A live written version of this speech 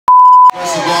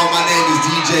First of all, my name is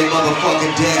DJ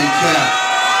motherfucking DaddyKat.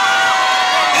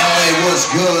 LA, what's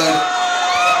good?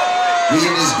 We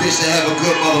in this bitch to have a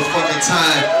good motherfucking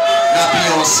time. Not be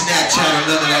on Snapchat or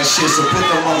none of that shit, so put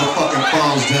the motherfucking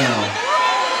phones down.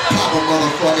 Pop a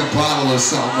motherfucking bottle or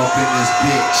something up in this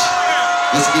bitch.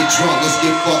 Let's get drunk, let's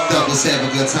get fucked up, let's have a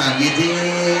good time, you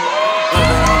dig?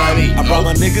 I brought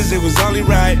my niggas, it was only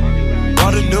right.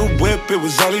 Bought a new whip, it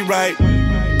was only right.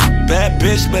 Bad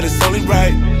bitch, man, it's only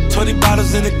right. 20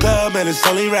 bottles in the club, man, it's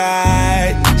only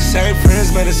right. Same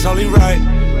friends, man, it's only right.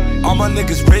 All my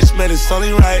niggas rich, man, it's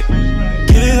only right.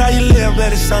 Get it how you live,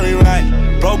 man, it's only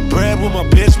right. Broke bread with my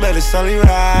bitch, man, it's only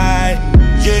right.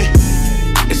 Yeah,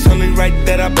 it's only right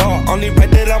that I bought. Only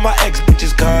right that all my ex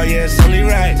bitches call, yeah, it's only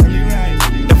right.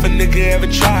 If a nigga ever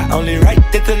try, only right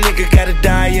that the nigga gotta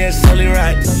die, yeah, it's only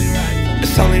right.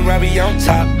 It's only right we on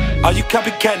top. All you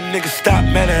copycat niggas stop,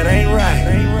 man, that ain't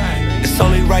right. It's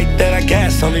only right that I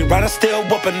gas, only right I still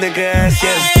whoop a nigga ass,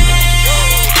 yes.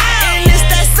 And it's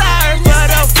that sorry for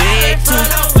the way too.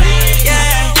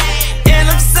 Yeah, and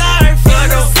I'm sorry for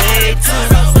the way too.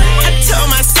 I told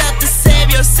myself to save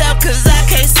yourself, cause I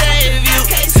can't save you.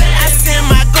 I send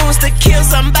my goons to kill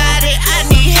somebody, I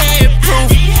need head proof.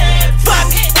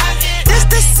 Fuck it, this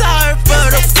the sorry for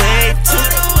the way too.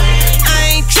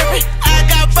 I ain't trippin', I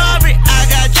got Barbie, I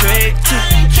got Drake too.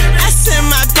 I send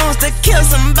my goons to kill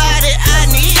somebody, I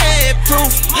need head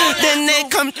proof. Then they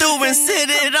come through and sit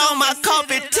it on my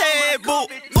coffee table.